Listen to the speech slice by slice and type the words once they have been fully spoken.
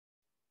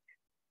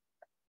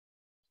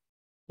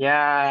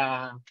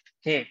Yeah.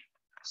 Okay.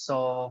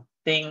 So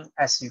think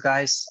as you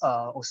guys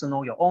also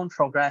know your own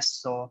progress.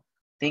 So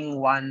think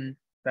one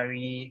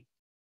very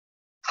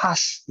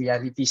harsh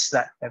reality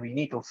slap that we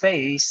need to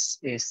face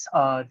is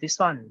this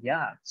one.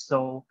 Yeah.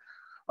 So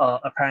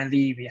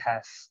apparently we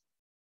have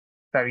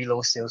very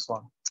low sales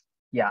one.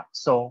 Yeah.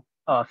 So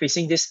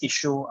facing this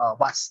issue,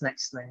 what's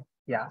next then?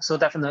 Yeah. So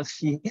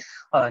definitely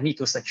need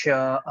to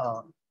secure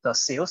the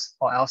sales,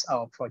 or else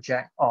our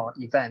project or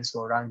events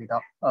will run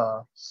without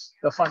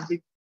the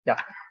funding. Yeah.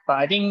 But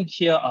I think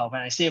here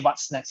when I say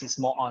what's next, is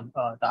more on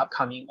the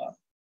upcoming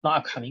not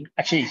upcoming,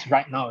 actually it's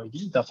right now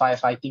already, the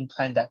firefighting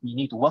plan that we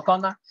need to work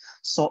on.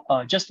 So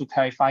just to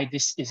clarify,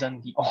 this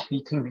isn't the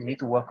only thing we need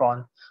to work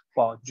on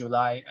for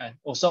July and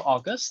also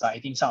August. I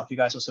think some of you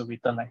guys also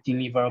written like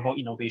deliverable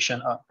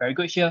innovation, very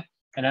good here.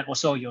 And then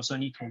also you also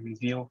need to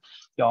review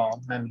your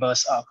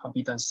members'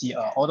 competency,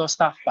 all those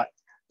stuff. But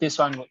this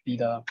one would be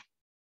the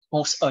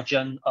most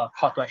urgent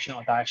call to action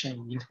or direction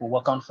you need to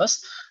work on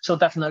first. So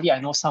definitely, I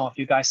know some of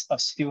you guys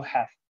still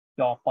have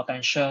your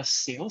potential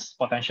sales,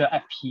 potential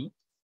FP,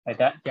 like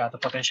that. They are the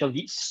potential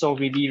leads. So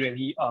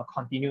really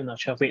continue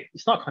nurture. Wait,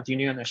 it's not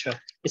continue nurture.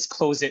 It's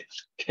close it.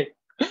 Okay.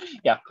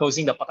 Yeah,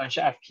 closing the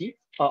potential FP.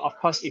 Of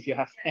course, if you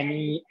have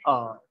any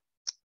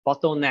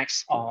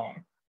bottlenecks or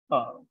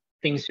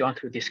things you want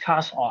to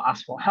discuss or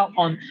ask for help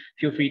on,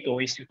 feel free to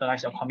always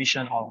utilize your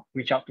commission or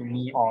reach out to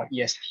me or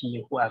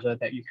EST, whoever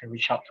that you can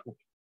reach out to.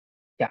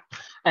 Yeah,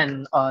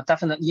 and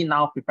definitely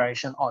now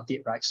preparation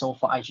audit, right? So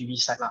for IGV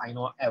side, like, I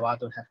know Eva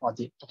don't have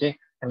audit, okay?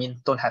 I mean,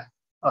 don't have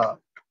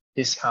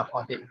this kind of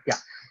audit, yeah.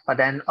 But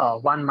then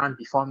 1 month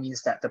before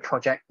means that the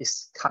project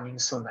is coming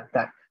soon like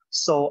that.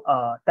 So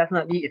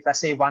definitely, if let's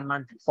say 1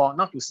 month before,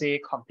 not to say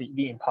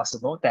completely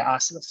impossible, there are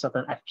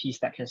certain FPs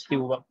that can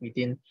still work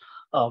within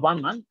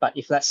 1 month. But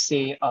if let's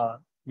say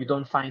you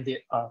don't find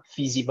it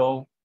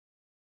feasible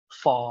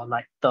for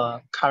like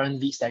the current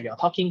leads that you're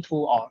talking to,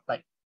 or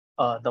like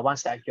the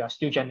ones that you are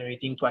still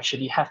generating, to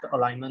actually have the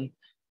alignment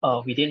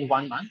within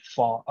 1 month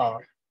for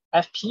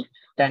FP,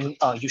 then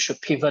you should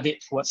pivot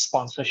it towards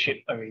sponsorship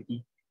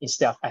already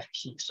instead of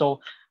FP. So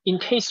in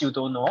case you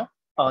don't know,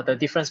 the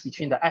difference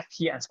between the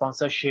FP and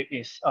sponsorship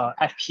is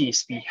FP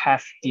is we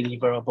have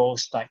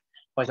deliverables, like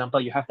for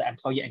example, you have the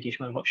employee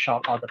engagement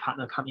workshop or the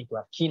partner come into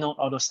a keynote,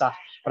 all those stuff.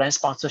 But then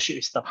sponsorship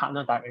is the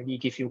partner directly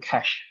give you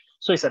cash.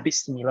 So it's a bit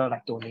similar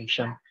like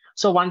donation.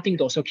 So one thing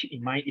to also keep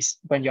in mind is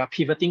when you are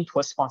pivoting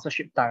towards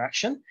sponsorship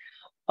direction,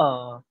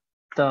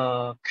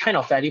 the kind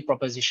of value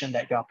proposition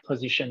that you are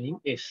positioning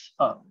is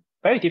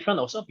very different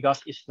also,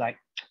 because it's like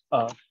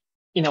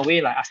in a way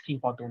like asking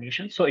for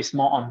donation. So it's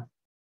more on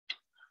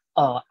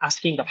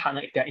asking the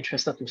partner if they're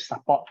interested to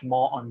support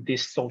more on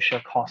this social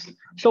cost.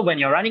 So when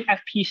you're running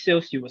FP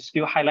sales, you will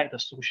still highlight the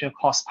social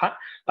cost part,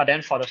 but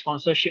then for the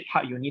sponsorship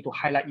part, you need to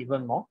highlight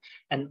even more.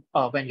 And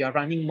when you're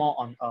running more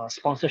on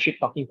sponsorship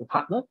talking to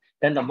partner,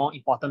 then the more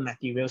important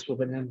materials will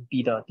then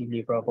be the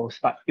deliverables,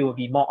 but it will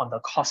be more on the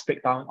cost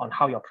breakdown on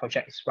how your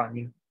project is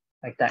running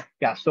like that.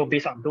 Yeah, so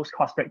based on those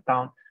cost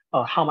breakdown,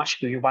 how much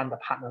do you want the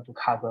partner to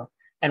cover?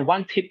 And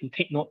one tip to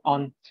take note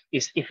on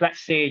is if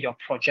let's say your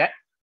project,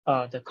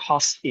 the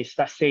cost is,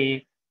 let's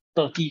say,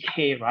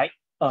 30K, right?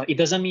 It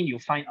doesn't mean you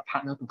find a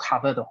partner to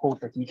cover the whole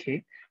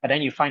 30K, but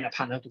then you find a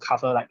partner to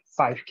cover like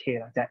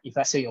 5K like that, if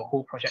let's say your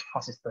whole project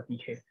cost is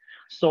 30K.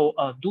 So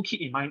do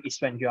keep in mind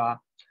is when you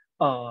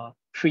are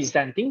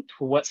presenting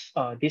towards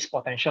this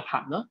potential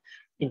partner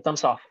in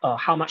terms of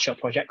how much your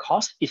project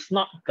costs, it's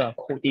not the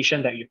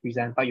quotation that you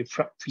present, but you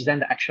present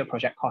the actual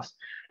project cost.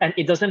 And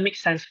it doesn't make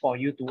sense for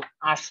you to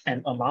ask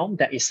an amount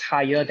that is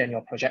higher than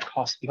your project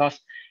cost, because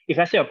if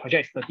let's say your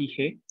project is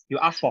 30K, you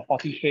ask for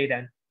 40K,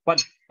 then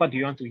what do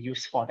you want to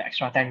use for the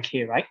extra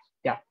 10K, right?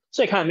 Yeah.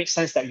 So it kind of makes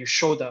sense that you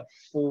show the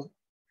full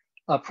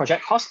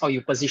project cost, or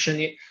you position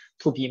it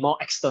to be more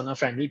external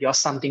friendly, because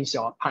some things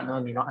your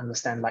partner may not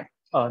understand, like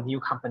a new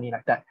company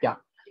like that. Yeah.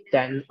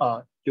 Then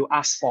you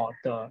ask for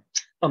the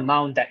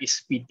amount that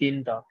is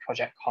within the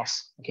project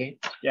cost. Okay.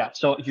 Yeah.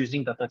 So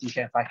using the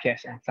 30K and 5K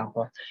as an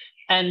example.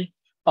 And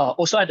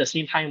also at the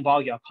same time,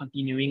 while you're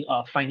continuing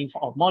finding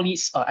for more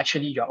leads,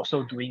 actually you're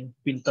also doing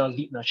winter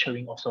lead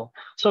nurturing also.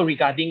 So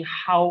regarding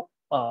how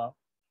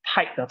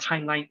tight the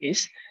timeline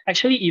is,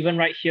 actually even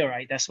right here,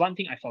 right, there's one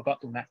thing I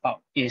forgot to map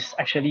out is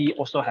actually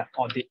also have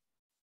audit.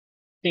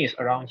 I think it's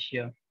around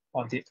here,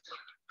 audit.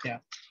 Yeah.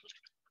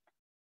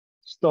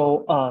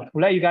 So to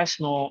let you guys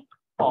know,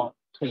 or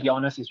to be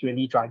honest, is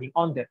really driving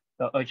on that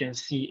the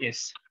urgency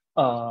is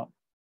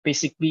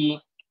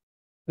basically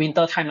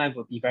winter timeline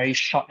will be very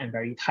short and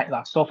very tight.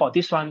 So for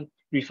this one,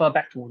 refer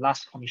back to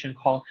last commission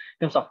call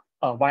in terms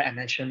of why I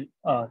mentioned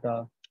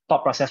the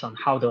thought process on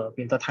how the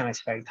winter timeline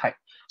is very tight.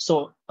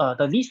 So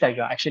the leads that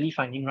you're actually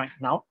finding right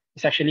now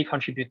is actually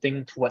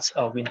contributing towards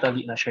winter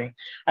lead nurturing,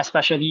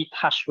 especially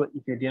touch wood,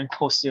 if you didn't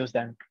close sales,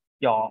 then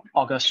your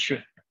August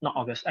should, not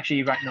August,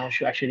 actually right now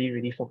should actually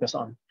really focus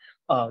on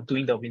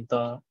doing the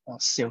winter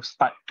sales,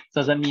 but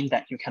doesn't mean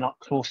that you cannot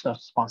close the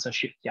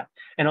sponsorship. Yeah.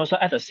 And also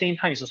at the same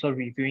time, it's also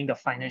reviewing the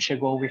financial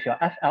goal with your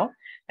FL,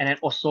 and then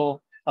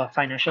also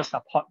financial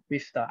support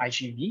with the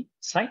IGV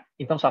side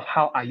in terms of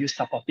how are you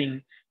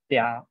supporting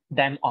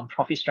them on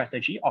profit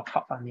strategy or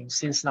crowdfunding,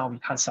 since now we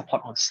can't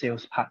support on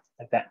sales part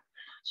like that.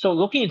 So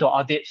looking into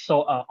audit,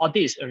 so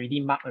audit is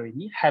already marked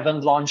already,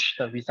 haven't launched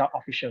the result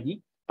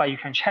officially, but you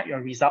can check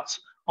your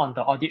results on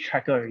the audit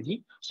tracker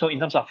already. So in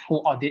terms of who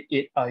audit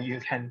it, you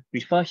can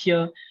refer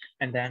here,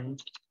 and then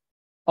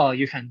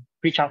you can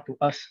reach out to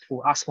us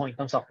to ask more in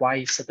terms of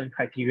why certain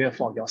criteria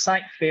for your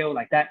site fail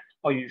like that,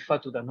 or you refer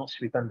to the notes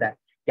written there.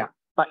 Yeah,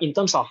 but in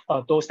terms of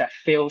those that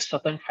fail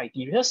certain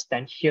criteria,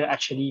 then here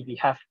actually we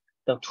have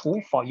the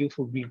tool for you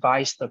to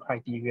revise the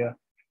criteria.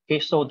 Okay,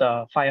 so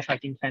the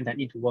firefighting plan that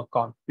need to work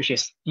on, which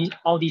is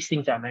all these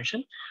things that I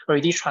mentioned,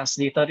 already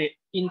translated it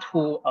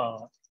into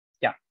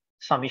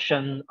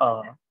submission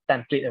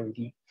template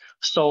already.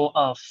 So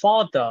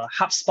for the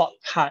HubSpot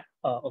part,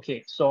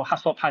 okay, so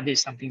HubSpot part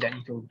is something that you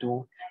need to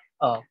do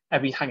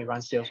every time you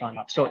run sales run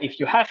up. So if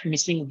you have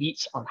missing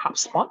leads on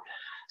HubSpot,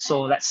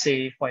 so let's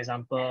say, for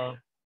example,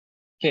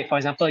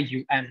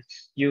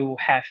 you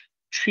have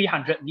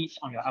 300 leads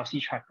on your LC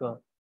tracker,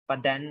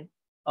 but then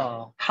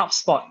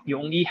HubSpot, you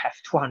only have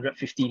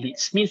 250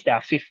 leads, means there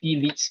are 50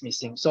 leads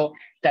missing. So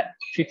that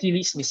 50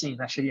 leads missing is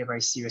actually a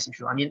very serious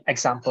issue. I mean,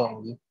 example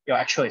only, your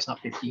actual is not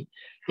 50.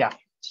 Yeah.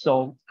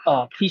 So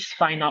please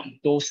find out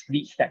those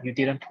leads that you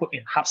didn't put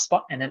in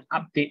HubSpot and then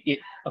update it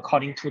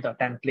according to the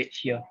template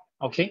here.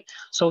 Okay.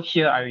 So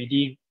here I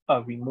already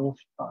removed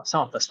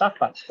some of the stuff,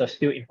 but the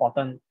still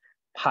important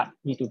part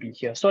need to be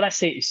here. So let's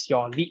say it's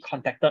your lead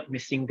contacted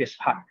missing this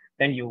part,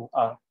 then you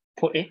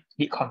put a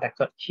lead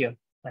contacted here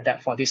like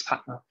that for this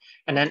partner.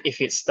 And then if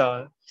it's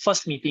the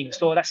first meeting,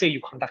 so let's say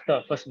you conducted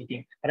a first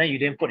meeting and then you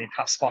didn't put in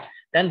HubSpot,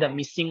 then the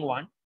missing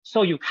one,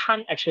 so you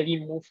can't actually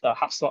move the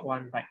HubSpot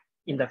one like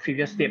in the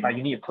previous state, but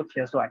you need to put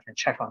here so I can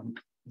check on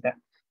that.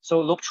 So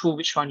look through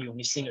which one you're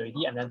missing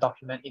already and then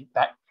document it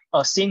back.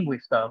 Same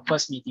with the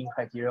first meeting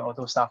criteria, all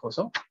those stuff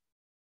also.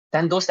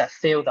 Then those that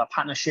fail the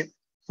partnership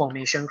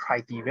formation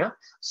criteria,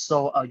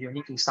 so you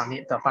need to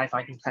submit the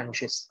firefighting plan,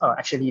 which is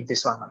actually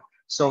this one.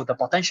 So the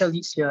potential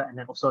leads here and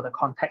then also the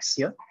contacts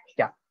here.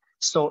 Yeah.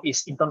 So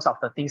it's in terms of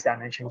the things that I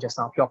mentioned just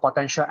now, your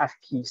potential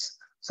FPs.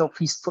 So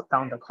please put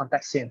down the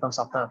contacts here in terms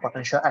of the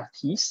potential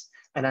FPs.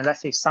 And then let's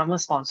say summer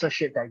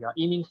sponsorship that you're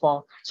aiming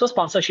for. So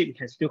sponsorship, you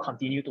can still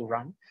continue to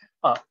run.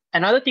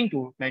 Another thing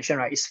to mention,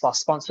 right, is for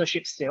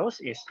sponsorship sales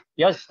is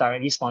yours is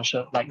directly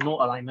sponsored, like no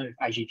alignment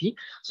with IGP.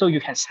 So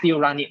you can still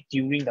run it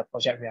during the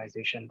project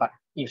realization, but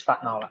you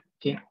start now,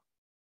 okay?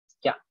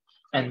 Yeah.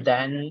 And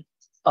then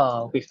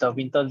with the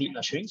winter lead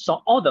nurturing,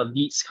 so all the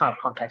leads kind of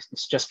context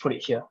is just put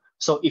it here.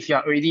 So if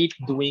you're already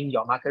doing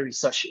your market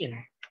research in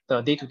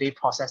the day-to-day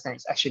process, then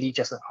it's actually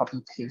just a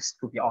copy paste,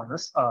 to be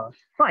honest.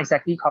 Not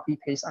exactly copy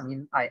paste. I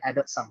mean, I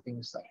added some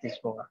things like this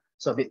role,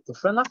 so a bit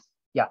different.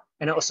 Yeah,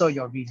 and then also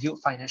your reviewed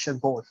financial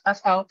goal with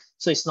FL.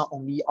 So it's not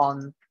only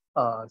on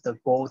the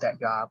goal that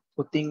you are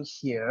putting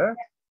here,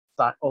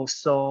 but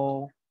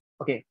also,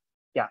 okay,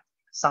 yeah,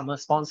 summer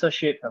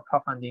sponsorship,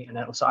 crowdfunding, and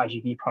then also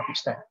IGB profit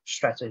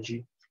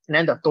strategy. And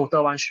then the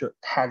total one should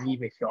tally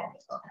with your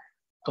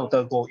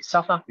total goal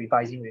itself,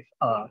 revising with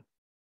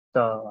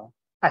the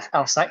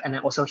FL side. And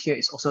then also here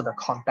is also the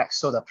context,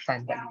 so the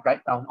plan that you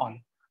write down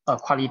on a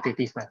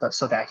qualitative method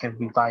so that I can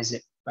revise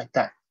it like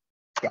that.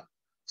 Yeah.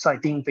 So I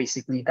think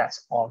basically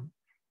that's all.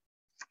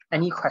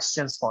 Any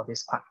questions for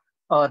this part?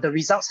 The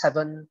results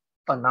haven't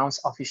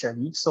announced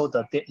officially, so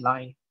the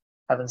deadline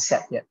haven't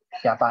set yet.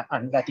 Yeah, but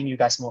I'm letting you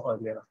guys know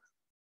earlier.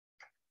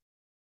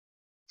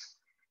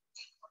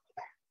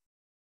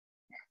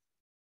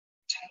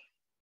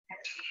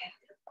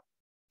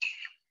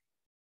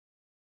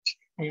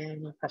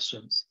 Any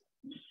questions?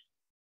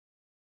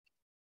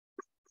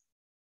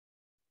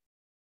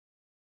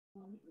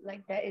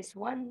 Like there is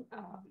one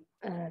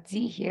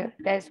Z here.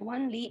 There's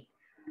one lead.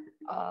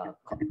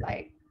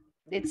 Like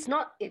it's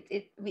not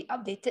we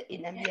updated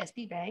in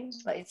MBSP Bank,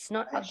 but it's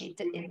not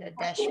updated in the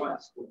dashboard.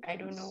 I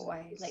don't know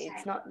why. Like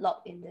it's not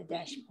logged in the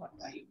dashboard.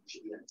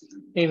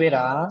 Hey, wait.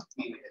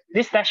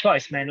 This dashboard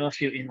is manual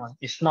fill in one.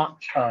 It's not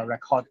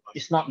record.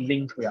 It's not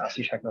linked to your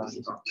RC tracker.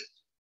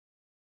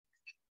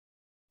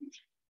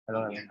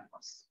 Hello.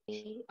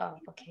 Oh,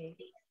 okay.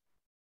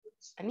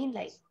 I mean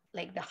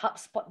like the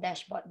HubSpot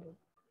dashboard though.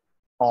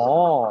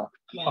 Oh,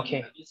 yeah.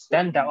 Okay.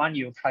 Then that one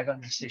you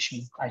private message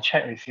me. I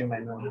check with you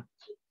manually.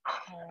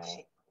 All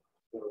right.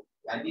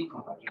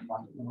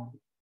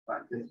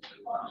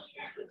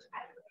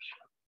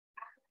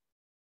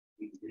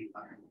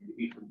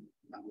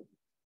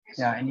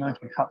 Yeah, anyone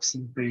can help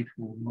simply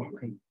to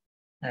make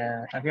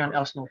everyone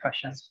else no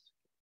questions.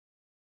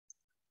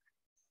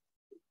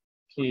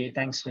 Okay,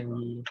 thanks,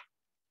 Sunny.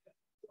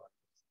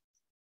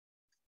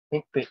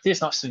 Hey, wait, this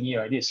is not Sunny,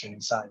 right? This is Sunny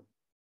Sai.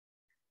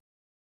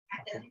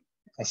 Okay.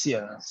 I see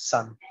a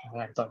sun.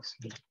 I thought it's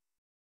me.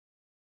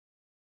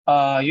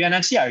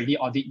 UNFC I already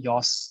audit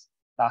yours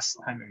last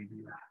time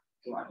already.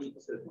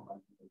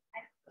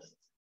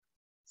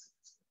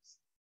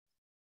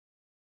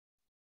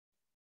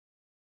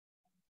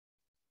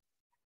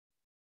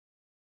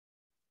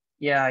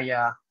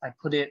 Yeah, I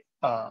put it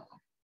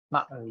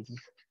marked already.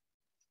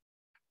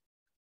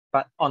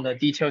 But on the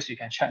details, you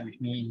can chat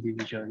with me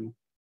individually.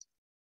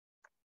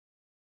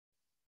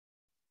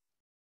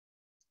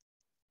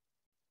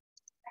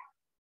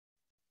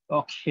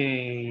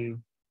 Okay.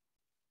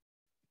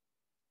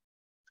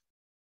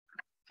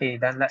 Okay,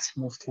 then let's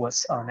move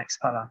towards our next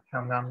part.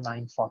 Around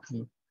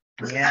 9:40.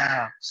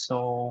 Yeah,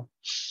 so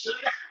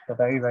the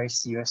very, very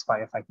serious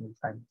firefighting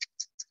time.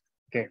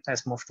 Okay,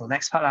 let's move to the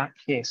next part.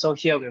 Okay, so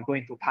here we're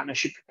going to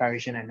partnership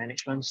preparation and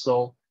management.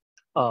 So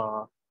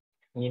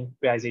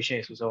realization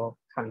is also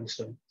coming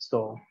soon.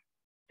 So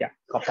yeah,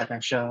 got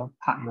potential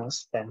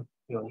partners, then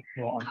you'll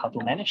know on how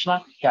to manage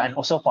that. Yeah, and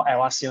also for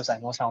Iowa sales, I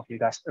know some of you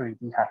guys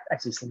already have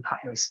existing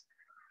partners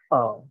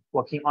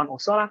working on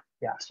also.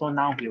 Yeah, so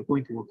now we'll go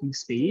into working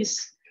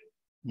space.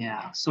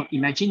 Yeah, so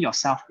imagine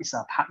yourself is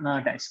a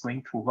partner that is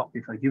going to work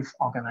with a youth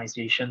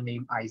organization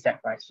named Isaac,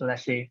 right? So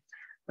let's say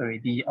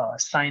already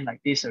signed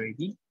like this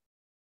already.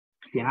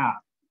 Yeah,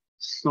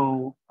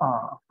 so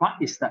what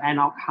is the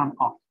end outcome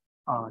of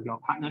your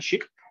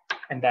partnership?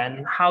 And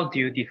then how do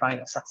you define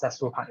a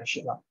successful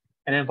partnership?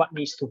 And then what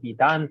needs to be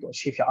done to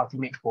achieve your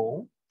ultimate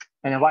goal?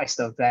 And then what is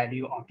the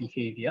value or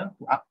behavior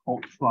to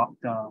uphold throughout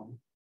the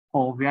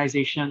whole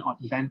realization or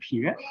event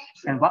period?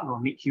 And what will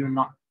make you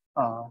not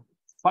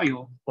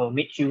will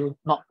make you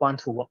not want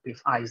to work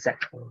with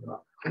Isaac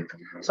anymore?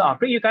 So I'll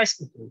bring you guys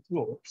into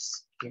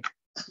groups. Okay.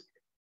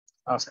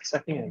 I was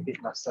expecting a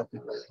bit lesser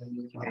people.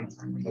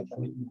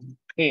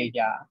 Okay,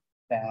 yeah.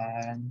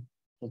 Then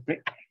to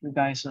break you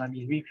guys, let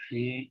me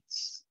recreate.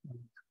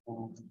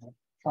 Okay.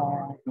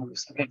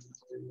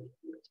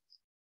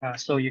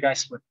 So you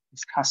guys would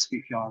discuss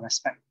with your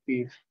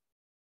respective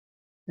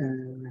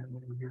okay,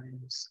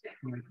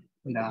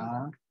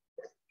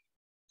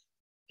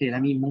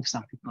 let me move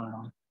some people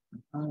around.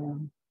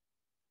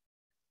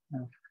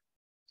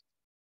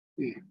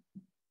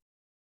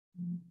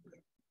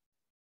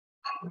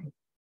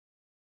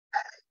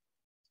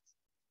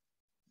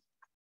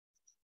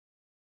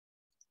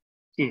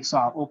 Okay, so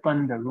I'll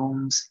open the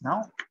rooms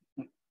now.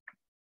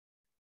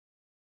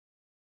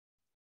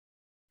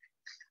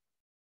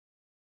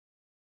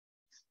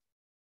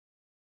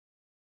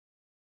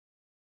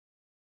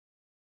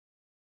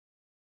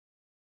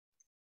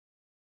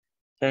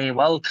 Okay,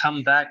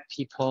 welcome back,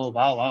 people.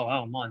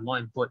 Wow, more and more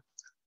input.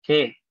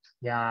 Okay,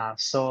 yeah,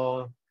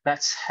 so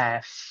let's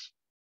have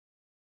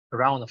a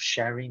round of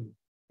sharing.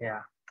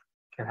 Yeah,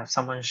 can have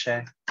someone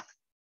share.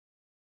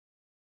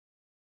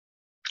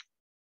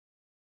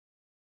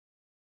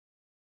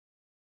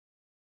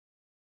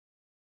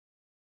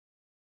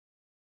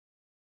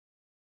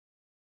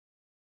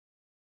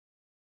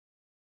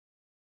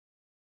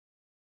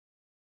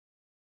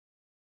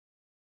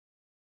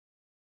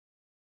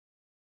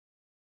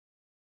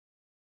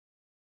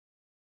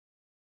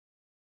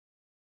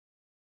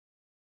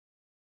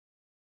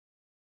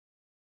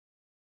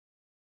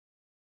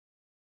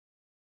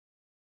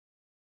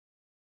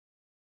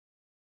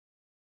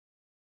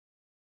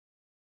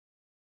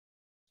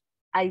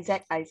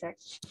 Isaac.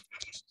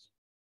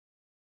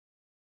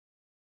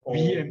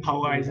 We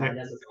empower Isaac.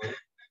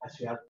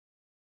 Okay.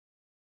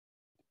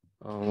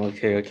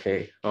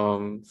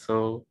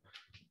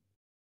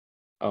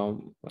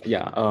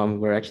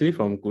 We're actually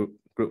from group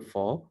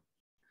 4.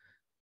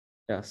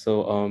 Yeah,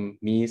 so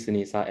me,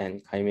 Sunisa,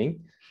 and Kaiming.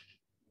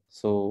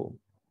 So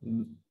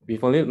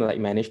we've only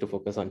managed to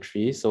focus on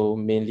 3. So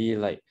mainly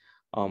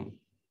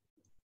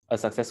a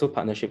successful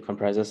partnership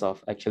comprises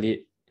of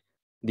actually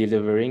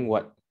delivering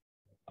what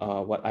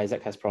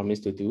Isaac has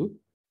promised to do.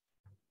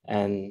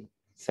 And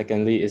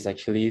secondly is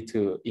actually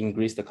to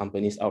increase the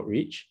company's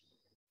outreach.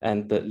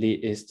 And thirdly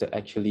is to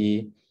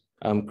actually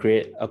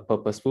create a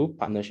purposeful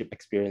partnership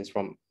experience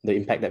from the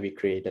impact that we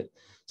created.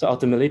 So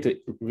ultimately to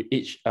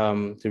reach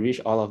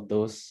all of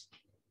those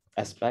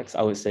aspects,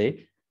 I would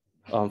say,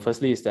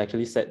 firstly is to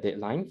actually set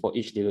deadline for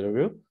each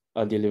deliverable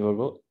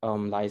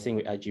liaising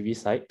with IGV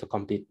side to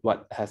complete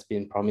what has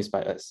been promised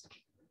by us.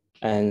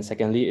 And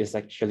secondly is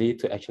actually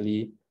to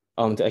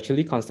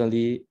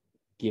constantly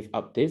give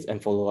updates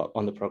and follow up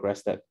on the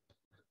progress that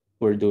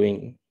we're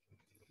doing.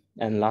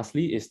 And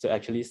lastly is to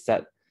actually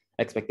set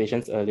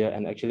expectations earlier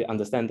and actually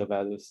understand the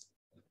values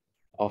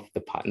of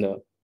the partner.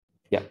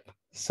 Yeah.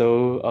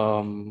 So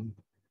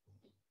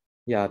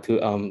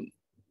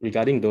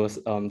regarding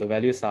those, the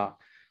values are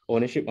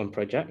ownership on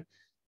project,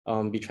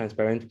 be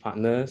transparent to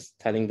partners,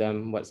 telling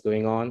them what's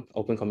going on,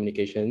 open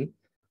communication,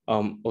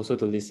 also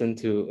to listen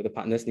to the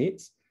partners'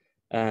 needs.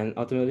 And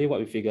ultimately what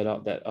we figured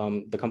out that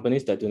the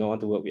companies that do not want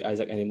to work with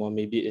Isaac anymore,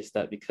 maybe is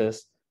that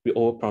because we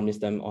all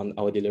promised them on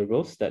our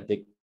deliverables that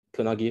they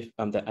could not give,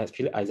 that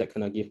actually Isaac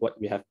cannot give what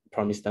we have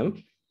promised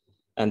them.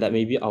 And that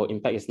maybe our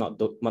impact is not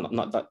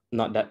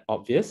that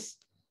obvious.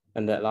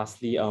 And that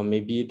lastly,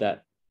 maybe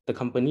that the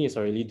company is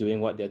already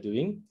doing what they're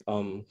doing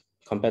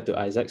compared to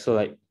Isaac. So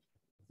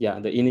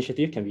the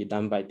initiative can be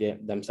done by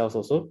themselves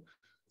also.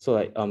 So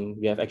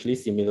we have actually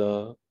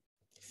similar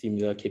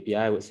KPI,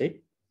 I would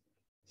say.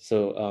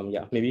 So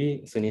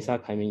maybe Sunisa,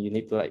 you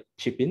need to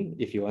chip in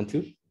if you want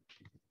to.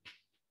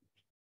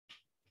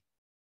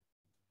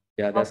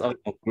 Yeah, that's all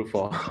from group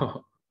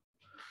 4.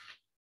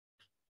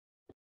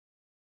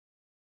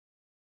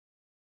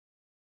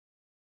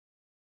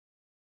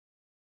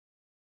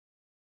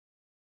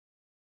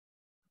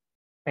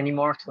 Any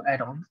more to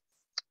add on?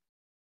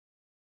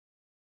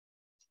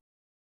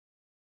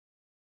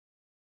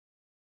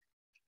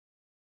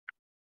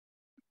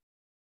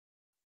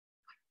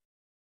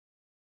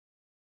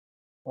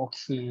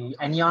 Okay,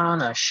 anyone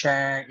wanna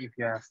share if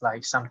you have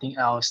like something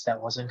else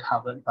that wasn't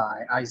covered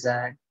by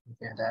Isaac,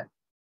 anything like that?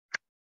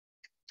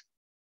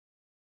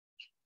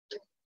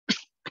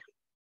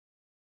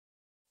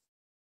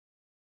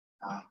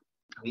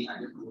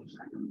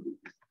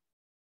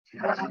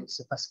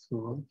 So that's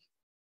cool.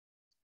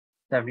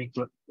 Very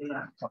good.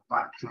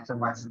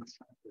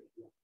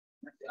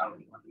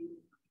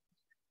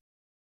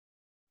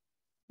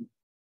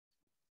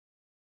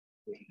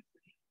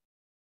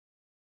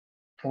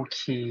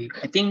 Okay,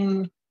 I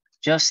think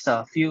just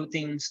a few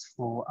things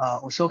to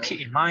also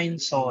keep in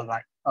mind. So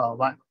like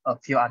what a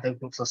few other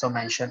groups also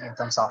mentioned in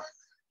terms of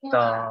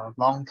the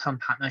long-term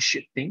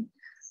partnership thing.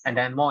 And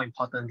then more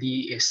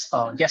importantly is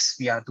yes,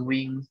 we are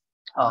doing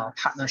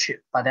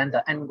partnership, but then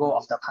the end goal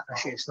of the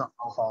partnership is not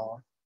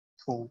for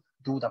to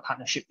do the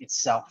partnership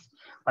itself,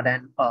 but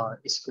then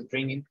is to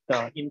bring in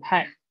the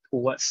impact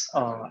towards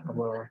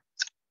our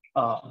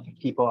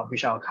people,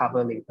 which I'll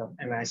cover later.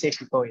 And when I say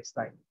people, it's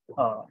like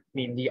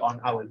mainly on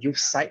our youth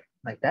side,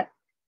 like that.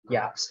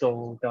 Yeah,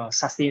 so the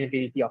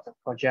sustainability of the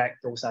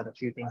project, those are the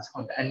few things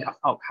on the end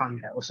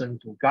outcome that also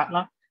need to guard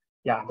lah.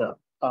 Yeah, the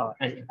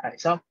end impact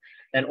itself.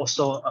 And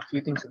also a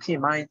few things to keep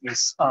in mind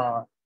is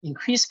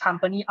increased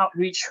company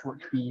outreach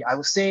would be, I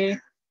would say,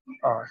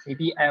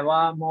 maybe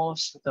EWA more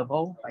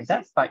suitable like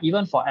that. But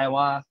even for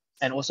EWA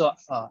and also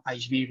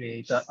IGB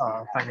related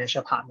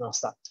financial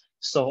partners,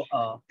 so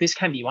this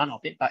can be one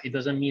of it, but it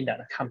doesn't mean that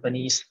the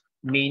company's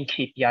main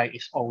KPI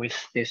is always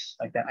this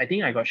like that. I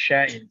think I got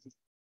share in,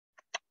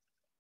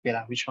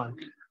 which one?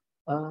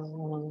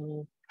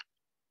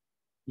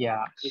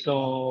 Yeah,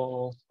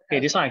 so okay,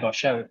 this one I got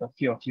share with a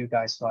few of you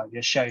guys, so I'll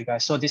just share you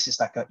guys. So this is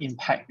like an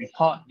impact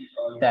report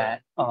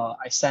that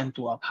I sent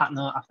to a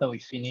partner after we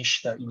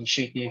finish the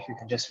initiative. You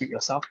can just read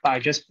yourself, but I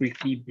just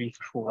briefly brief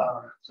through.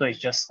 So it's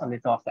just a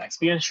little of the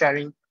experience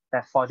sharing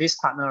that for this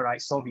partner,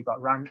 right? So we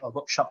got run a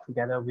workshop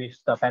together with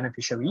the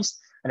beneficiaries.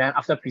 And then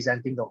after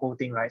presenting the whole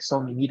thing, right? So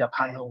maybe the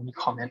partner only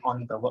comment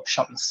on the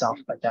workshop itself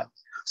like that.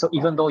 So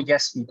even though,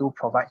 yes, we do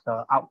provide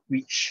the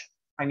outreach,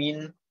 I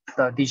mean,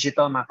 the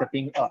digital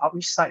marketing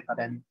outreach side, but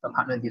then the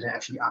partner didn't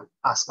actually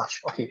ask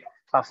much. Okay,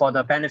 but for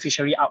the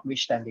beneficiary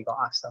outreach, then they got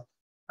asked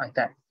like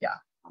that. Yeah.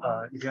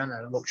 If you want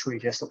to look through, you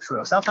just look through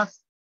yourself.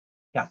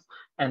 Yeah.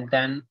 And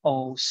then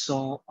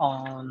also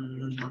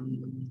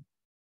on,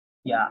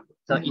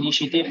 the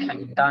initiative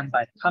can be done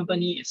by the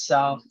company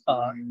itself.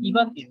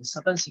 Even in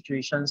certain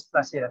situations,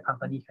 let's say the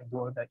company can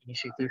do the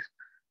initiative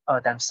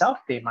themselves,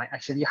 they might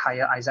actually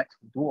hire Isaac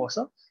to do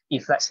also.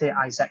 If let's say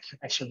Isaac can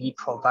actually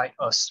provide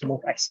a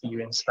smooth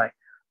experience, right?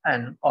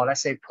 And or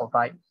let's say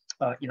provide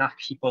enough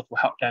people to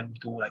help them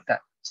do like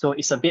that. So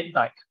it's a bit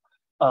like,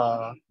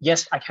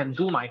 yes, I can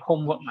do my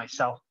homework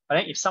myself, but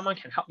then if someone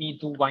can help me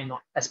do, why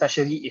not?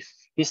 Especially if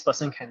this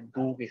person can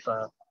do with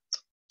a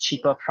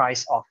cheaper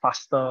price or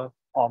faster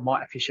or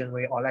more efficient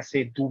way, or let's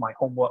say do my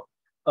homework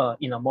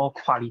in a more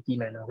quality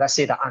manner. Let's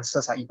say the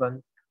answers are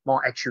even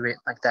more accurate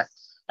like that.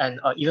 And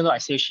even though I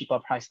say cheaper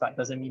price, but it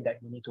doesn't mean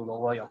that you need to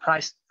lower your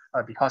price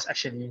because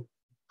actually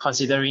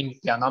considering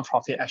we are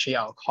non-profit, actually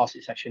our cost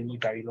is actually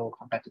very low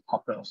compared to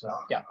corporate as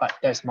well. Yeah, but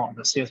there's more on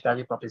the sales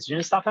value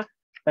proposition stuff.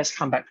 Let's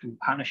come back to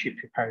partnership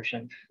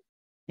preparation.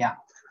 Yeah,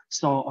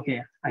 so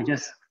okay, I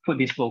just put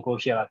this logo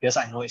here because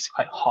I know it's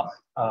quite hot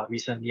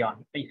recently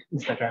on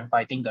Instagram, but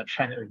I think the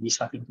trend already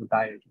starting to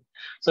die already.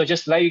 So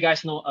just let you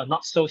guys know, a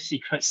not so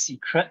secret,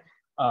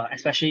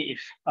 especially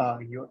if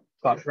you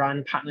got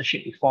run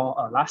partnership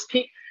before last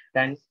peak,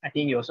 then I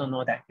think you also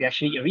know that we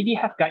actually already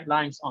have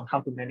guidelines on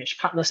how to manage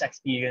partners'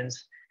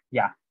 experience.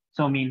 Yeah,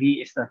 so mainly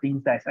it's the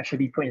things that's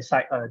actually put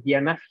inside a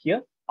DMF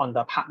here on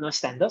the partner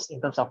standards in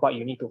terms of what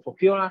you need to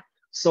fulfill.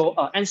 So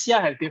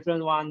NCR have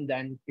different one,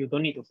 then you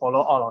don't need to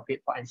follow all of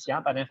it for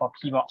NCR, but then for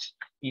PBOX,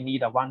 you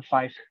need the 1,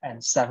 5,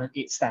 and 7,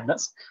 8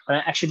 standards. But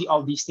then actually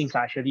all these things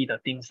are actually the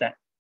things that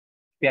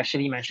we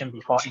actually mentioned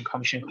before in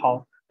commission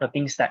call, the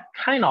things that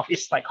kind of,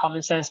 it's like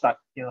common sense, but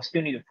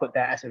still need to put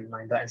that as a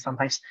reminder. And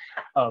sometimes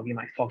we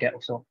might forget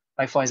also.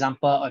 Like for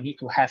example, I need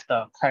to have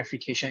the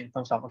clarification in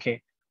terms of,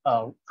 okay,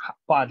 what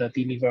are the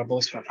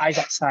deliverables from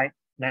Isaac's side?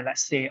 Then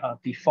let's say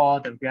before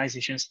the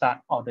realization start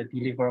or the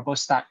deliverable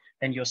start,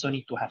 then you also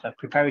need to have a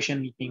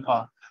preparation meeting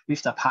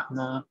with the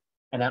partner,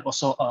 and then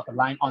also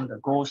align on the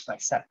goals,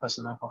 like set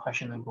personal,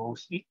 professional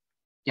goals.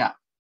 Yeah,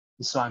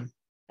 this one.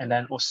 And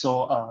then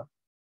also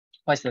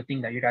what's the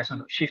thing that you guys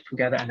want to shift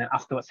together, and then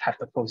afterwards have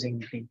the closing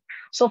meeting.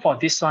 So for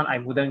this one, I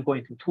wouldn't go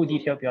into too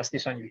detail because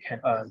this one you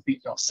can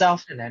read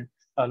yourself and then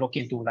look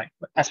into, like,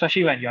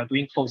 especially when you are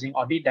doing closing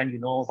audit, then you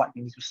know what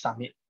you need to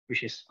submit,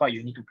 which is what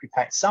you need to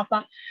prepare itself.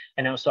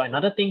 And also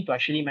another thing to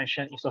actually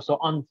mention is also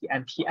on the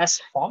MPS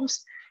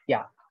forms.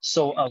 Yeah,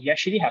 So we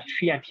actually have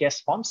 3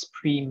 MPS forms,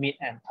 pre, mid,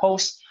 and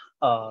post,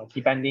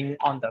 depending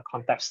on the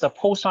context. The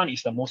post one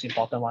is the most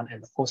important one,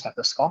 and the post have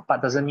the score,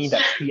 but doesn't mean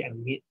that pre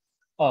and mid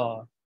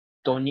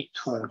don't need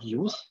to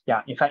use.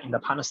 Yeah, in fact, in the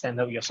partner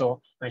standard, we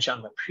also mentioned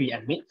on the pre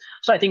and mid.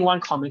 So I think one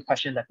common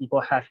question that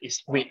people have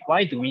is, wait,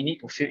 why do we need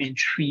to fill in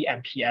 3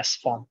 MPS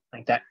form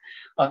like that?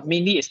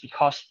 Mainly it's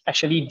because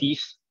actually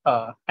these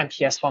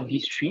MPS form,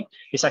 these 3,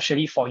 is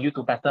actually for you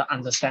to better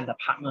understand the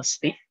partner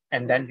state,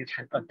 and then you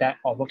can adapt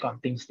or work on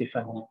things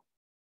differently.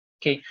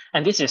 Okay,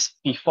 and this is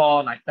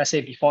before, like, let's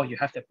say before you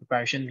have the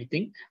preparation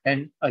meeting,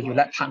 then you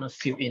let partners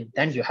fill in,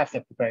 then you have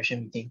the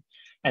preparation meeting.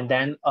 And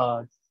then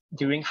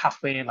during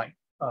halfway, like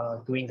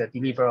doing the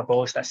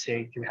deliverables, let's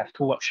say you have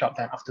 2 workshops,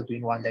 then after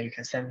doing 1, then you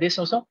can send this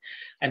also.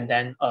 And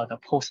then the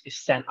post is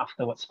sent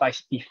afterwards, but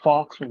it's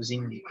before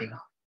closing meeting,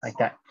 like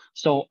that.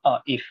 So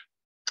if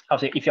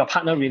your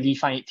partner really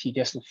find it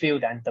tedious to fill,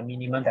 then the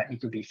minimum that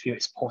need to be filled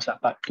is post up,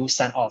 but do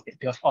send all of it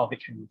because all of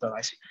it can be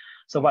utilized.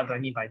 So what do I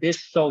mean by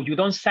this? So you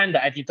don't send the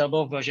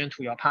editable version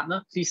to your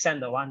partner. Please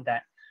send the one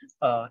that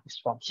is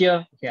from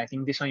here. Okay, I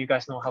think this one you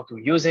guys know how to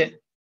use it.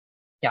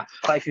 Yeah,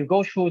 but if you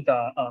go through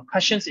the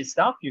questions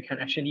itself, you can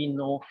actually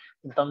know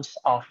in terms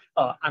of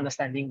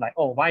understanding like,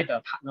 oh, why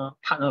the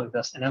partner with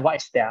us, and then what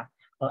is their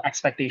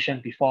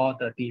expectation before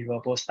the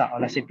deliverable start, or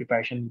let's say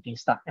preparation meeting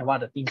start, and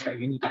what are the things that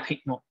you need to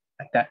take note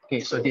like that.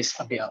 Okay, so this is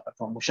a bit of a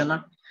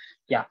promotion.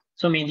 Yeah,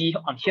 so mainly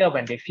on here,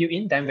 when they fill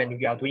in, then when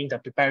we are doing the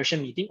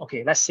preparation meeting,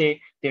 okay, let's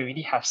say they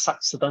already have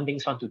certain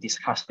things want to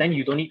discuss, then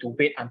you don't need to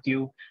wait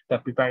until the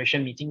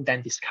preparation meeting,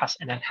 then discuss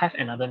and then have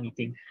another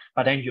meeting.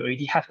 But then you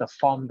already have the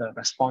form, the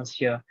response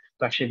here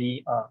to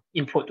actually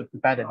input to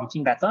prepare the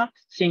meeting better.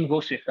 Same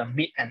goes with the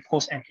mid and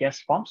post MPS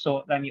form.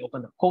 So let me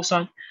open the post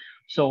one.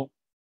 So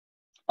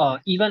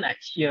even at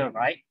here,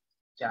 right?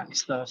 Yeah,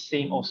 it's the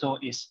same also.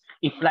 Is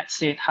if let's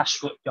say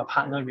touch wood, your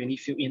partner really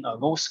fill in a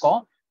low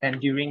score, then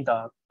during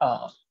the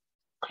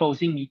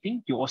closing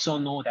meeting, you also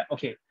know that,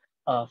 okay,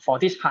 for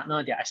this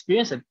partner, their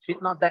experience is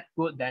not that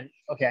good, then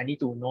okay, I need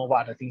to know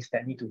what are the things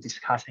that I need to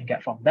discuss and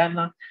get from them,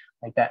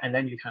 like that. And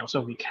then you can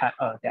also recap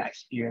their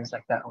experience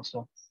like that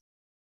also.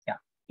 Yeah,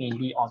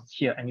 mainly on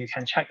here. And you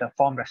can check the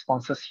form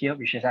responses here,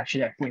 which is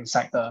actually I put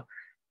inside the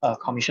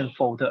commission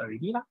folder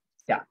already.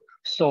 Yeah.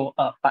 So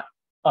but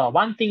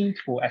one thing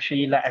to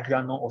actually let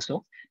everyone know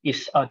also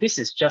is this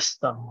is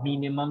just the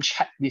minimum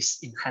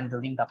checklist in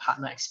handling the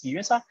partner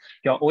experience.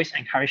 You're always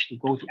encouraged to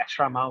go the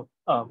extra mile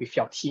with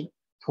your team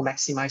to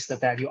maximize the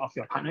value of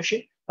your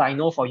partnership. But I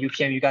know for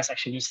UPM, you guys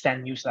actually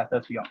send newsletter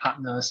to your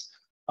partners,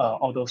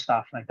 all those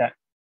stuff like that.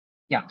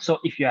 Yeah, so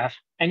if you have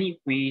any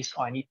ways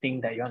or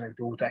anything that you want to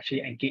do to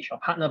actually engage your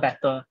partner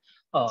better,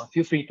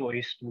 feel free to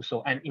always do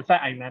so. And in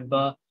fact, I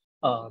remember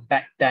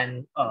back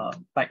then,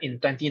 like in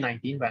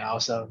 2019, when I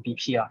was a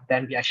VP,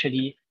 then we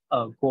actually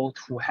go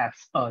to have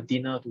a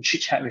dinner to chit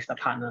chat with the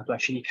partner to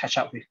actually catch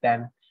up with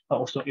them. But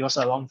also, it was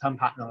a long-term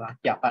partner.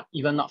 Yeah, but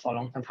even not for a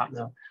long-term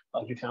partner,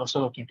 you can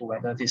also look into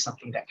whether this is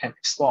something that can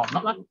explore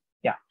or not.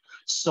 Yeah,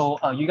 so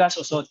you guys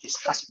also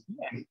discuss with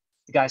me, and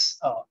you guys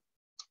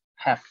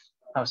have,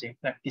 how to say,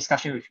 like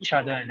discussion with each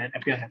other, and then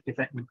everyone have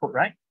different input,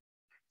 right?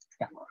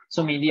 Yeah.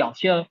 So mainly on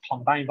here,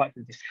 combine what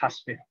you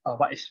discuss with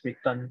what is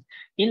written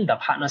in the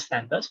partner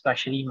standards to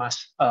actually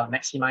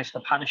maximize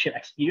the partnership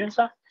experience.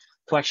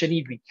 To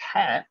actually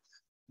recap,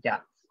 yeah,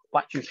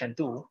 what you can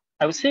do,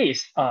 I would say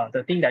is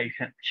the thing that you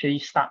can actually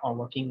start on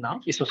working now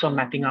is also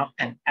mapping out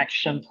an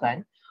action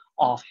plan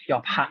of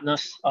your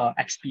partner's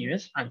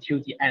experience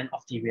until the end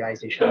of the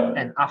realization,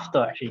 and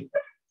after actually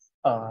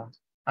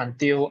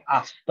until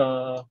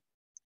after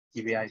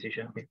the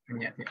realization. Okay,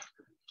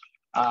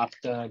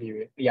 after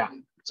the, yeah.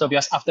 So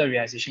because after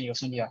realization, you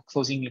also need a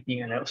closing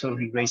meeting and then also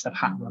re-raise the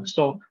partner.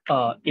 So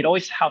it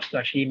always helps to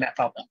actually map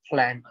out a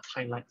plan, a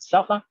timeline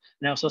itself, and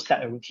then also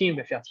set a routine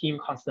with your team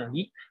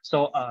constantly.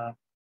 So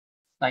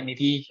like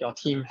maybe your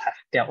team have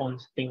their own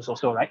things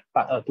also, right?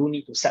 But do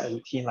need to set a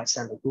routine, like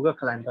send a Google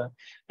Calendar,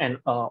 and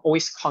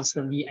always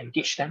constantly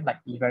engage them,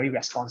 like be very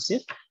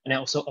responsive, and then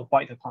also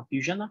avoid the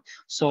confusion.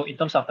 So in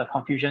terms of the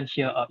confusion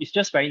here, it's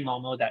just very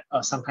normal that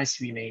sometimes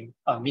we may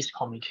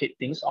miscommunicate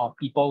things, or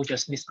people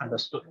just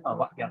misunderstood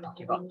what we are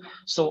talking about.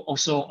 So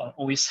also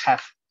always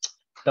have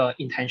the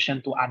intention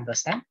to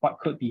understand what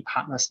could be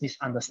partners'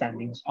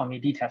 misunderstandings, or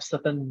maybe they have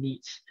certain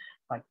needs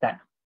like that.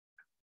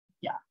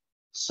 Yeah.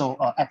 So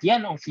at the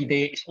end of the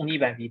day, it's only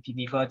when we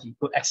deliver the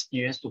good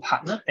experience to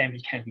partner, then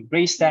we can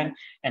embrace them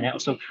and then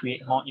also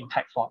create more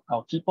impact for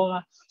our people.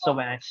 So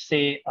when I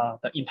say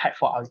the impact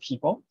for our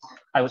people,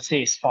 I would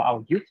say it's for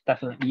our youth,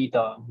 definitely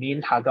the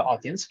main target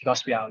audience,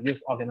 because we are a youth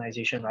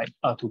organization, right?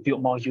 To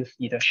build more youth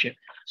leadership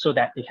so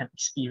that they can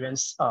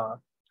experience,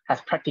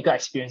 have practical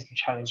experience in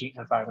challenging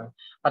environment.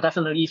 But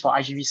definitely for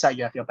IGV side,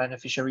 you have your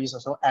beneficiaries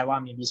also, EWA,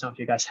 maybe some of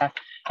you guys have,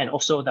 and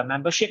also the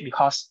membership,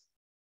 because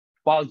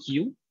while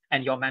you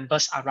and your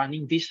members are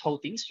running these whole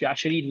things, you're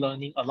actually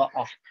learning a lot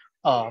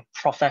of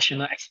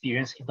professional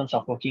experience in terms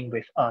of working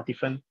with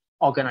different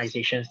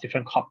organizations,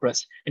 different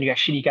corporates, and you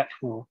actually get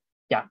to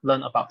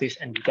learn about this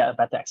and you get a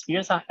better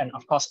experience. And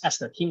of course, as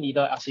the team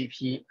leader,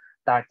 LCP,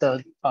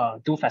 director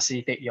do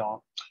facilitate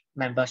your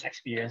members'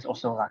 experience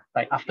also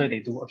like after they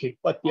do, okay,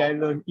 what did I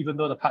learn? Even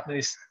though the partner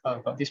is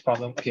got this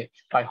problem, okay,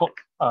 I hope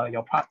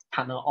your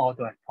partner all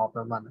don't have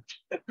problem one.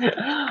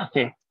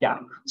 Okay, yeah.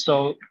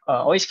 So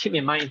always keep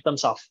in mind in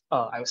terms of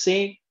I would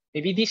say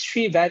maybe these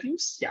three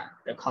values, yeah,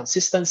 the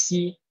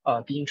consistency,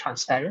 being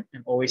transparent,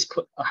 and always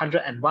put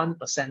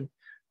 101%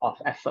 of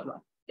effort.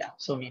 Yeah,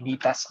 so maybe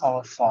that's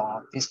all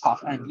for this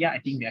part. And yeah, I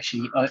think we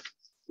actually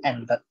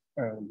ended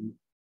early,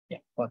 yeah,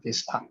 for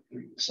this part.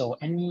 So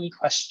any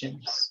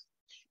questions?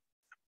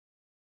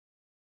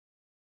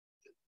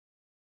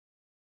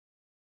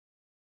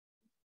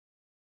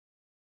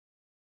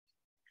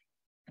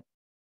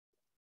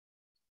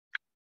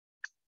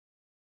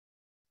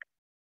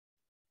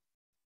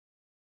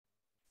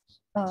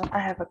 I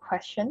have a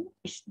question.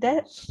 Is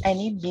there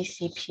any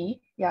BCP,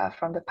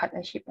 from the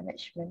partnership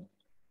management?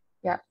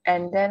 Yeah,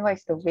 and then what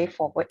is the way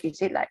forward?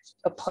 Is it like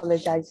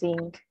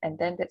apologizing and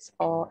then that's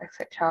all,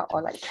 etc.,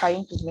 or like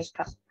trying to make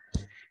up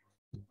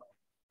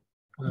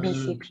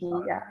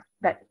BCP? Yeah,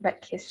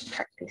 bad case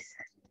practice.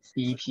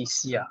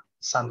 BPC,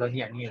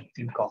 suddenly I need to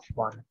think of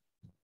one.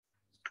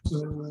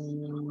 Give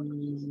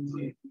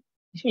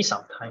me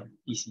some time,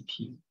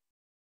 BCP.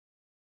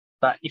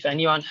 But if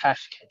anyone have,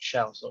 can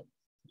share also.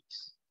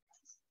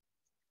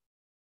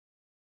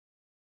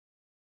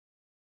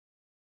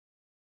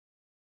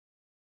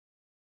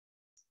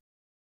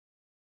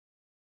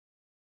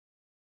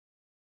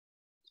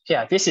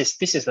 Yeah, this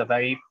is a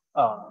very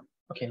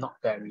okay, not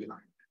very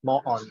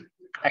more on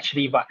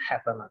actually what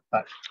happened,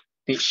 but a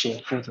bit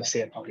shameful to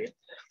say about it.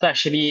 So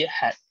actually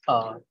had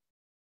how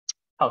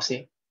to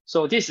say,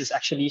 so this is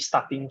actually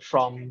starting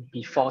from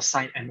before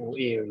sign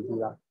MOA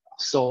already.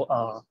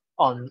 So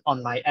on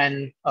my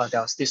end,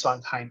 there was this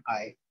one time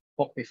I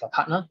worked with a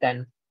partner,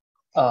 then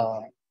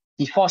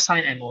before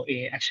sign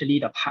MOA, actually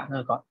the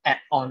partner got add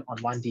on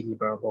one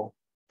deliverable.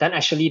 Then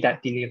actually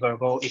that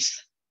deliverable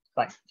is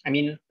like, I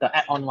mean, the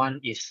add-on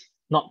one is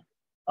not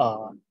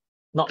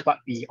what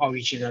we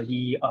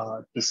originally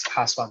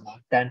discussed one.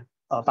 Then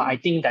but I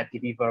think that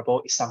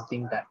deliverable is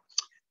something that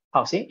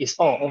how to say is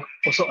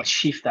also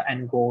achieve the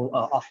end goal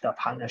of the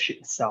partnership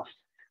itself.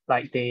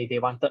 Like they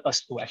wanted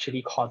us to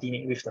actually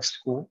coordinate with the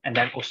school and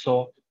then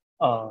also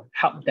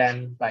help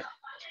them like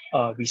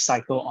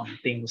recycle on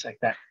things like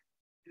that.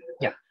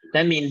 Yeah.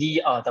 Then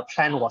mainly the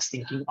plan was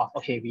thinking of,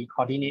 okay, we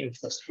coordinate with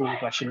the school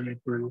to actually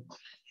do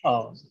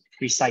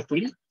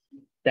recycling.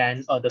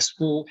 Then the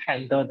school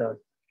handle the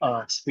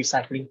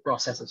recycling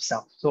process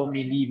itself. So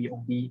mainly we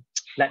only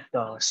let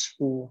the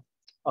school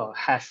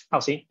have, how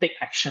to say, take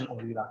action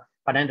only.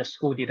 But then the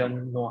school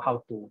didn't know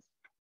how to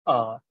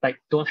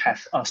like don't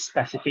have a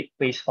specific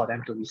place for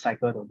them to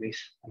recycle the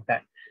waste like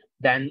that.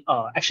 Then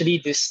actually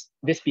this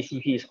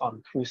BCP is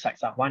on two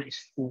sides. One is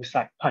school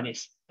side, one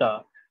is the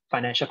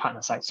financial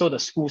partner side. So the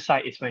school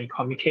side is when you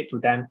communicate to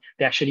them,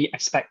 they actually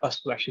expect us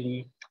to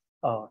actually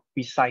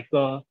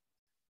recycle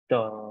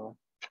the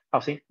how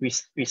to say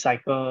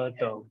recycle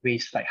the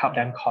waste, like help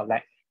them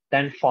collect.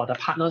 Then for the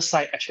partner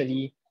side,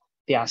 actually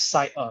their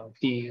side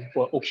they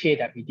were okay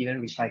that we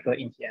didn't recycle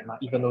in the end,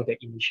 even though they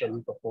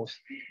initially proposed.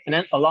 And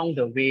then along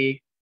the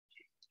way,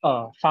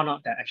 found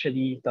out that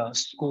actually the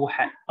school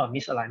had a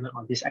misalignment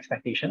on this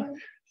expectation.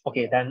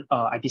 Okay, then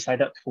I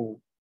decided to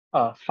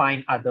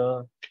find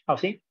other, how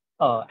to say,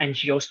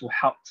 NGOs to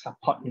help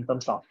support in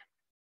terms of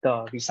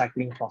the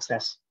recycling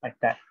process like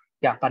that.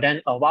 Yeah, but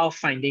then while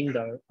finding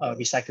the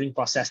recycling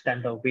process,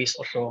 then the waste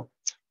also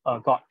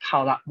got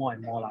piled up more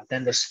and more.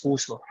 Then the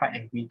schools were quite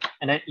angry.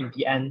 And then in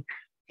the end,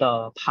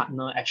 the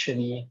partner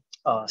actually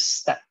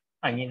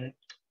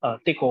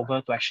take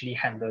over to actually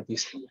handle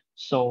this.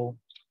 So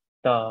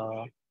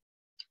the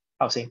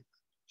how to say,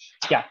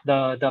 yeah,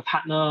 the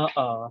partner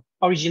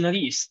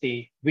originally is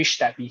they wish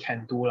that we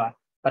can do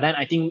but then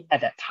I think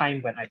at that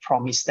time when I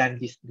promised them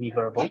this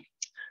deliverable,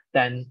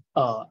 then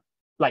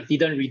like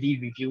didn't really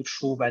review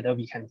through whether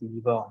we can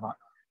deliver or not.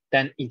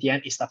 Then in the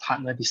end, it's the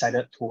partner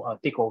decided to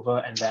take over,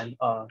 and then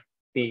I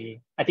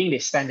think they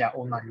spend their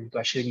own money to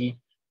actually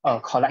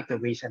collect the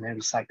waste and then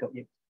recycle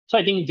it. So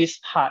I think this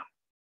part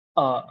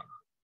I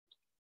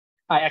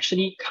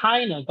actually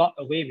kind of got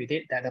away with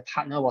it, that the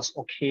partner was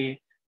okay,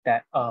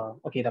 that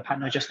okay, the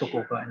partner just took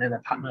over and then the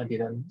partner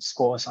didn't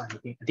score us or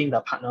anything. I think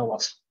the partner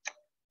was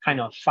kind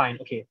of fine,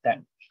 okay, that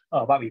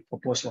what we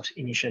proposed was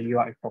initially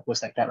what we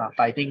proposed like that.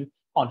 But I think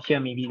on here,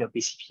 maybe the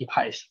BCP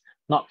part is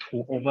not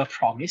to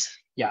overpromise.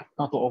 Yeah,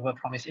 not to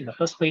overpromise in the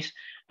first place.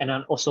 And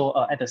then also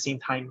at the same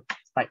time,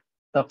 like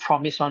the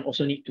promise one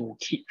also need to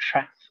keep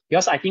track,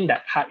 because I think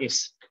that part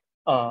is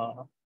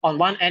on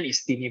one end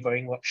is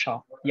delivering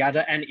workshop, the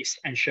other end is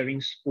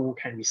ensuring school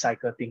can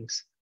recycle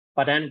things.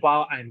 But then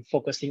while I'm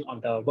focusing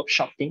on the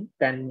workshop thing,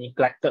 then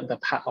neglected the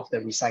part of the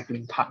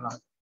recycling part of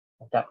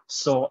that.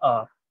 So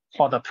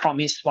for the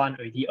promised one,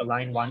 already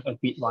aligned one,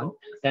 agreed one,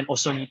 then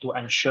also need to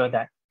ensure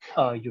that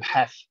you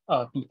have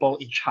people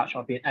in charge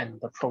of it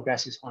and the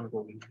progress is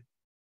ongoing.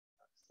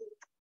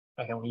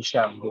 I can only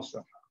share on this.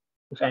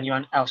 If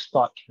anyone else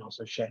thought, can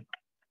also share.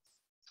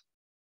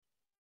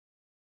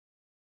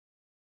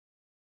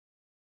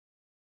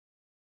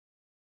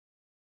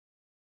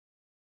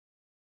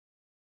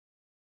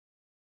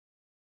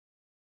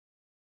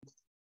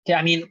 Okay,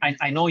 I mean,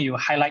 I know you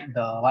highlight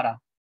the what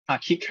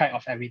keep track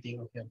of everything.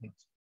 Okay, okay.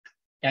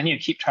 Yeah, I need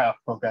to keep track of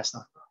progress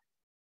now.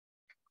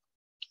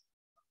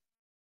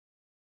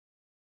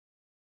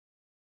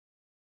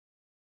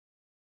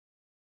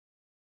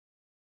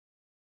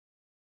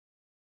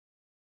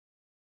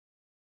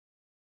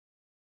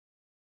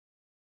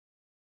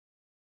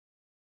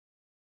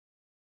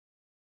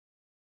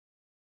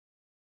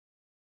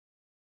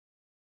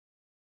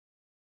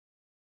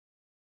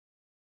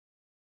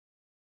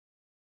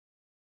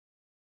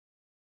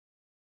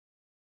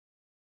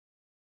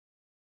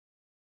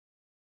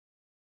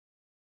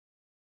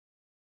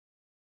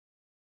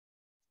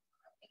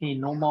 Okay,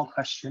 no more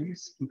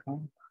questions,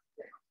 people.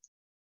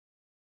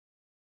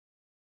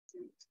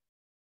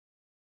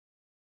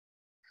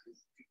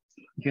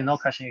 If you have no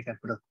question, you can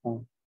put a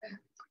poll.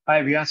 Hi,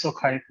 everyone, so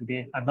quiet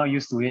today. I'm not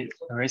used to it.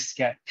 I'm very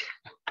scared.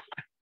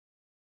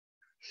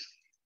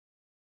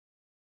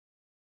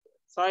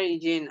 Sorry,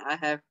 Jane.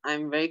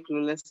 I'm very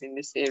clueless in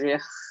this area.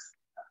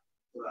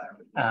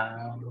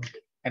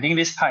 I think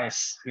this part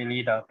is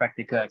really the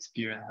practical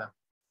experience.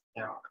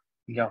 Yeah,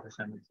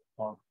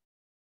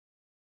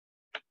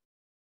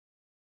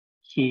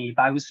 okay,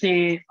 but I would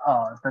say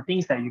the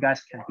things that you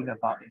guys can think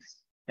about is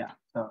the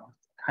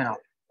kind of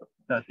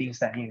the things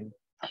that you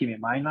keep in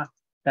mind.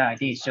 Then I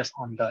think it's just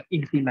on the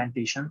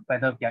implementation,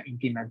 whether we are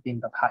implementing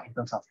the part in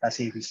terms of, let's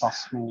say,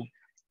 resourceful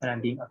and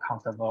then being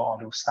accountable, all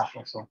those stuff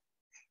also.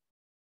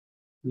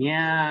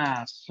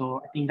 Yeah,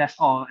 so I think that's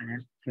all. And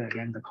then here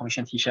again, the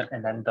commission t-shirt,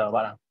 and then the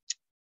what?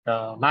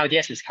 The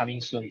MyODS is coming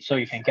soon, so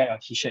you can get your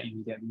t-shirt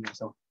immediately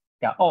also.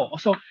 Yeah. Oh,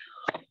 also,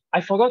 I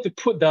forgot to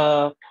put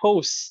the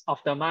post of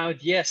the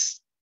MyODS.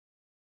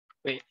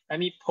 Wait, let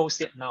me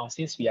post it now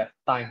since we have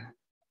time.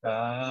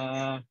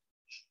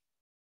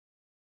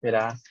 Wait,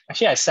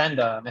 actually, I sent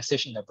the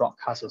message in the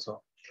broadcast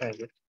also. Very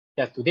good.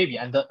 Yeah, today we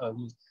ended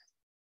early.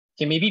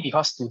 Okay, maybe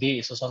because today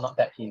is also not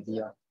that heavy.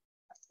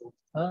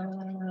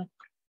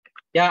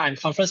 Yeah, I'm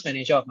conference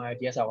manager of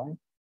MyODS.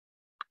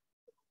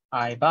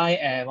 I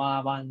buy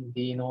one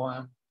day,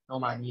 no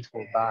money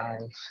to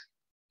buy.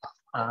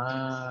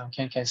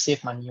 Can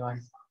save money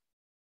one.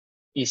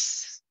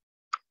 Is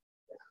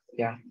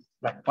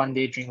like one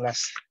day drink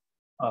less,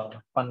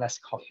 one less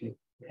coffee.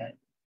 Okay.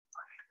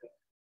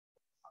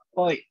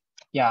 Oh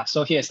yeah,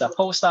 so here's the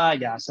poster.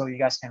 Yeah, so you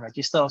guys can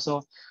register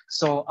also.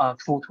 So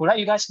to let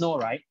you guys know,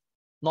 right?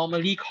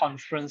 Normally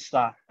conference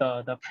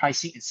the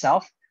pricing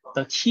itself,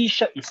 the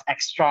t-shirt is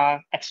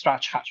extra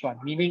charge one,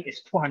 meaning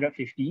it's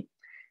 250,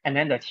 and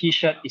then the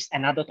t-shirt is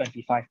another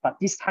 25. But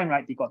this time,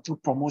 right, they got two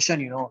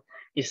promotion,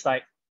 it's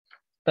like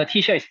the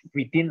t-shirt is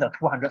within the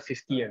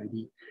 250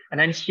 already. And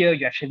then here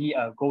you actually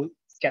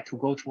get to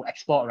go to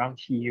explore around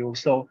TU.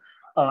 So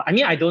I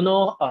mean, I don't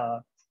know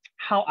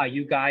how are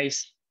you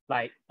guys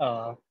like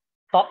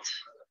thought.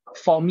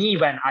 For me,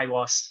 when I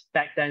was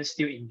back then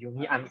still in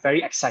uni, I'm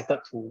very excited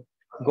to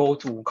go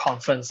to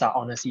conference.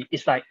 Honestly,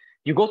 it's like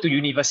you go to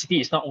university,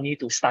 it's not only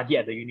to study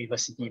at the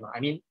university. I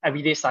mean,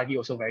 everyday study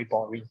also very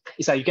boring.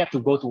 It's like you get to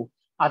go to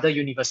other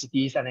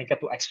universities and then get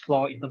to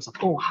explore in terms of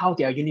how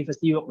their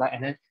university look like,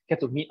 and then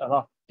get to meet a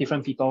lot of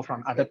different people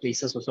from other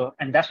places also.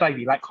 And that's why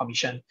we like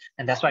commission,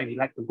 and that's why we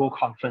like to go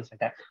conference like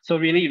that. So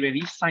really,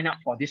 really sign up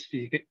for this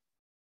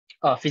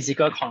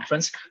physical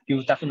conference.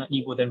 You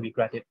definitely wouldn't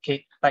regret it.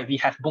 Okay, like we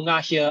have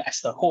Bunga here as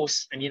the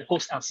host. I mean,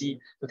 host LC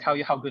to tell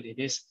you how good it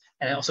is,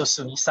 and then also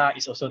Sunisa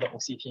is also the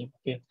OC team.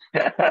 Okay,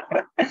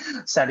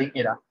 selling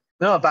it.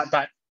 No, but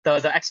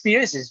the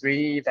experience is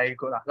really very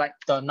good. Like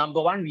the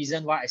number one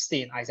reason why I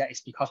stay in Isaac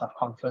is because of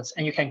conference.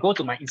 And you can go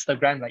to my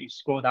Instagram, like you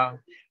scroll down.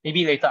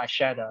 Maybe later I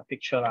share the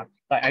picture.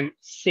 Like I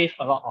save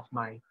a lot of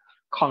my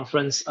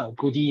conference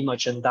goodie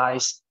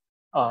merchandise.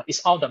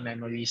 It's all the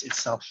memories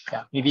itself.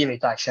 Yeah, maybe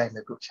later I share in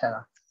the group chat.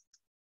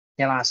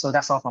 Yeah, so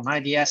that's all for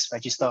MyODS.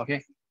 Register,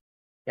 okay?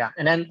 Yeah,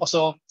 and then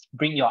also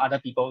bring your other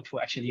people to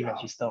actually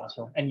register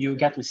also, and you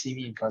get to see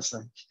me in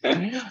person.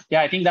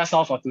 Yeah, I think that's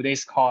all for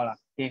today's call.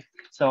 Okay,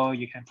 so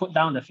you can put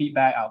down the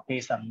feedback. I'll play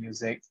some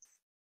music.